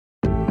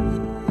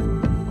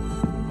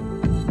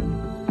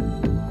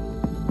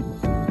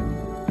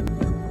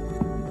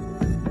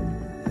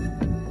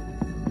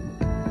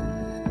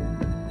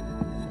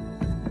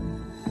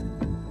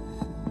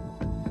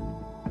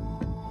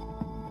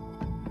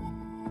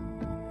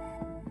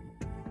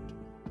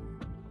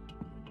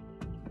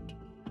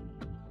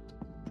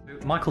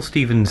Michael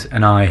Stevens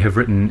and I have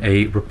written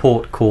a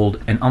report called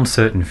An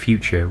Uncertain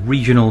Future,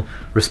 Regional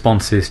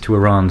Responses to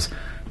Iran's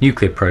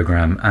Nuclear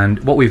Program,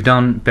 and what we've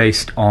done,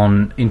 based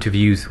on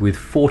interviews with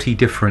 40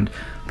 different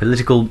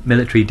political,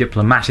 military,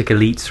 diplomatic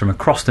elites from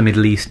across the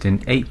Middle East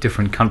in 8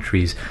 different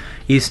countries,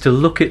 is to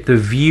look at the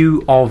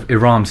view of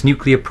Iran's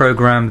nuclear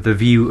program, the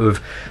view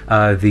of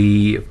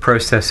the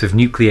process of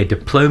nuclear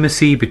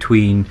diplomacy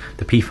between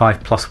the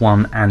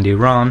P5+1 and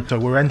Iran. So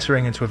we're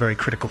entering into a very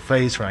critical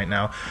phase right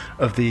now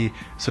of the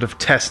sort of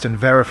test and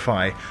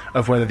verify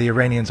of whether the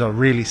Iranians are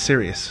really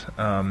serious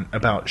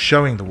about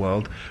showing the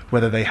world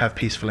whether they have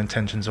peaceful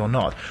intentions or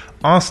not.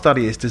 Our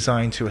study is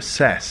designed to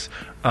assess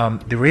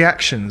the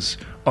reactions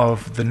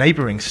of the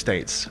neighboring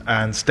states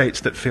and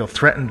states that feel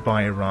threatened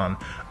by Iran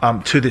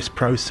to this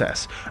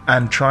process,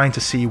 and trying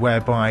to see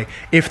whereby,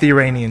 if the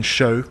Iranians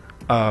show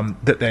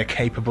that they're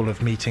capable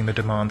of meeting the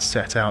demands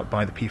set out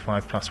by the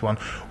P5+1,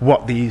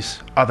 what these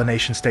other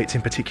nation states,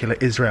 in particular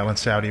Israel and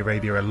Saudi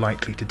Arabia, are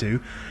likely to do.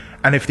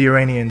 And if the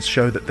Iranians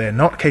show that they're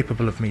not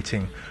capable of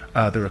meeting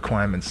the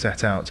requirements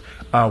set out,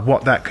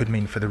 what that could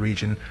mean for the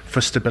region,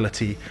 for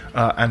stability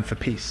and for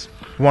peace.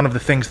 One of the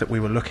things that we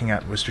were looking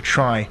at was to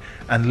try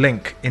and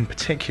link, in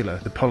particular,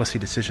 the policy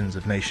decisions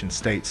of nation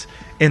states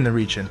in the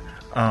region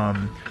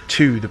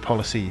to the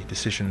policy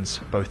decisions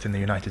both in the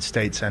United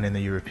States and in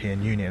the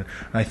European Union.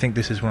 And I think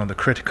this is one of the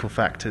critical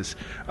factors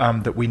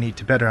that we need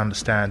to better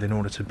understand in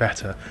order to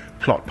better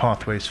plot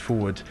pathways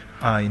forward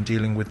in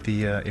dealing with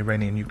the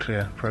Iranian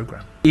nuclear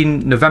program.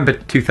 In November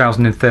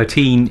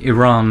 2013,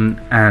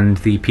 Iran and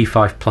the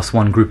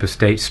P5+1 group of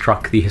states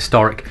struck the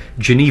historic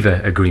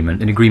Geneva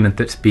Agreement, an agreement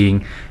that's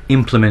being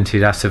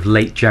implemented as of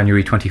late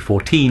January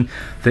 2014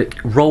 that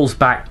rolls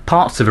back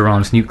parts of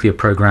Iran's nuclear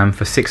program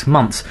for 6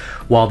 months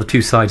while the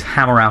two sides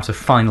hammer out a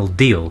final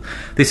deal.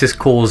 This has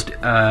caused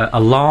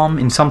alarm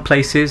in some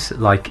places,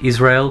 like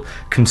Israel,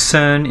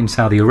 concern in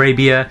Saudi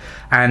Arabia,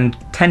 and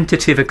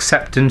tentative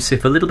acceptance,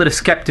 if a little bit of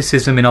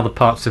skepticism, in other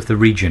parts of the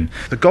region.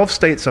 The Gulf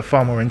states are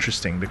far more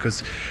interesting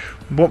because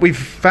what we've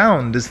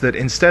found is that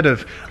instead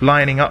of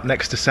lining up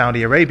next to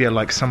Saudi Arabia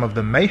like some of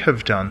them may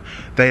have done,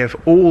 they have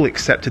all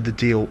accepted the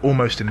deal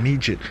almost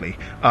immediately.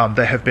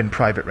 There have been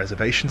private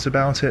reservations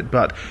about it,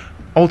 but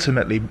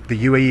ultimately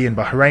the UAE and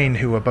Bahrain,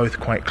 who are both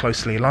quite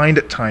closely aligned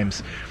at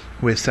times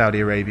with Saudi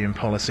Arabian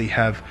policy,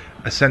 have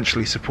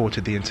essentially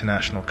supported the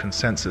international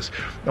consensus.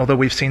 Although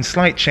we've seen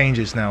slight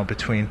changes now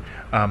between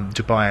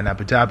Dubai and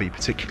Abu Dhabi,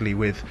 particularly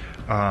with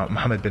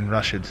Mohammed bin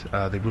Rashid,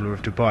 the ruler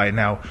of Dubai,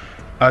 now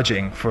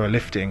urging for a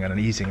lifting and an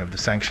easing of the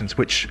sanctions,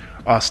 which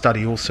our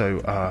study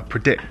also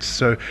predicts.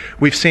 So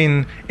we've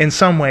seen, in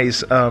some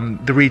ways,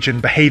 the region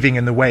behaving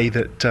in the way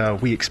that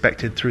we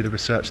expected through the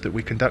research that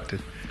we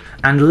conducted.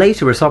 And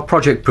later, as our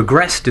project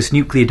progressed, as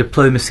nuclear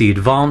diplomacy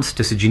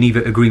advanced, as the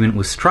Geneva Agreement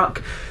was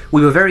struck,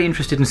 we were very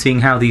interested in seeing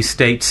how these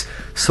states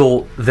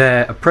saw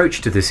their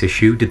approach to this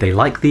issue. Did they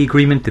like the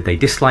agreement? Did they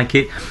dislike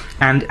it?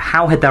 And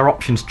how had their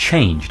options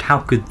changed? How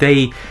could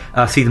they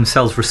see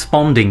themselves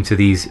responding to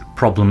these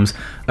problems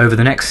over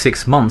the next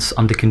 6 months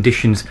under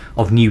conditions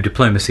of new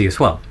diplomacy as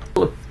well?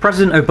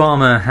 President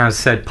Obama has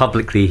said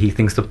publicly he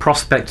thinks the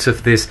prospects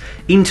of this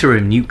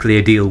interim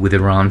nuclear deal with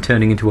Iran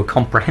turning into a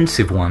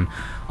comprehensive one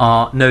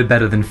are no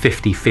better than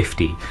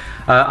 50-50.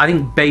 I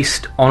think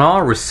based on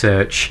our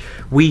research,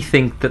 we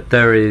think that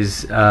there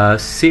is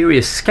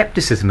serious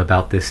skepticism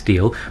about this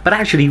deal, but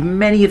actually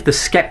many of the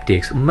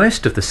skeptics,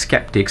 most of the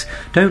skeptics,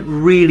 don't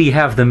really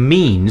have the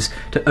means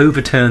to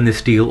overturn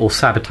this deal or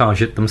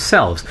sabotage it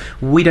themselves.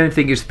 We don't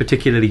think it's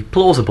particularly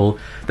plausible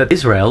that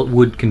Israel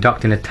would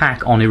conduct an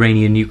attack on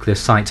Iranian nuclear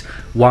sites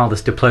while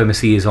this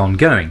diplomacy is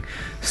ongoing.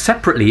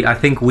 Separately, I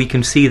think we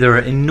can see there are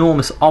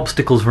enormous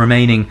obstacles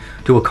remaining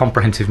to a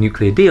comprehensive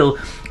nuclear deal,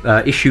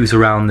 issues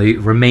around the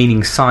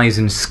remaining size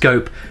and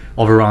scope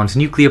of Iran's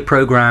nuclear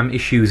program,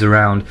 issues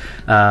around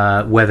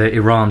whether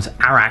Iran's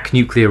Arak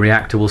nuclear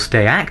reactor will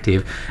stay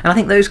active, and I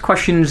think those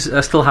questions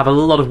still have a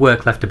lot of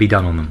work left to be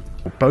done on them.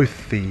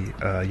 Both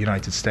the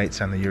United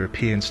States and the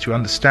Europeans to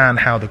understand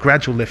how the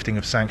gradual lifting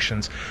of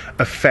sanctions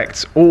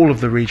affects all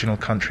of the regional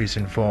countries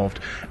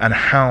involved, and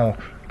how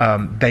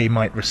they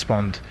might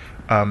respond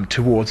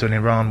towards an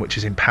Iran which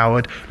is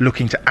empowered,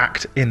 looking to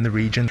act in the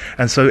region.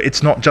 And so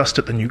it's not just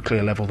at the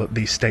nuclear level that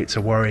these states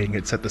are worrying,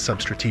 it's at the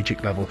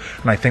sub-strategic level.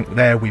 And I think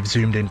there we've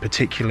zoomed in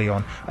particularly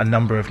on a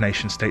number of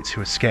nation states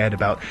who are scared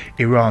about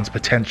Iran's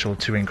potential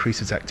to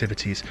increase its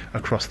activities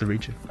across the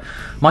region.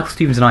 Michael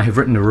Stevens and I have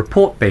written a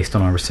report based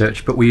on our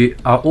research, but we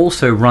are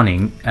also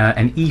running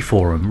an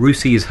e-forum.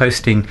 RUSI is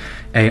hosting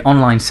an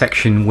online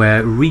section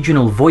where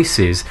regional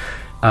voices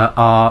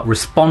are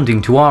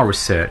responding to our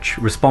research,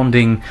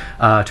 responding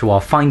to our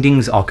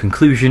findings, our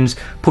conclusions,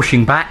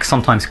 pushing back,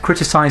 sometimes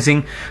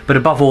criticising, but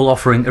above all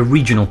offering a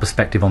regional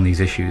perspective on these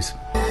issues.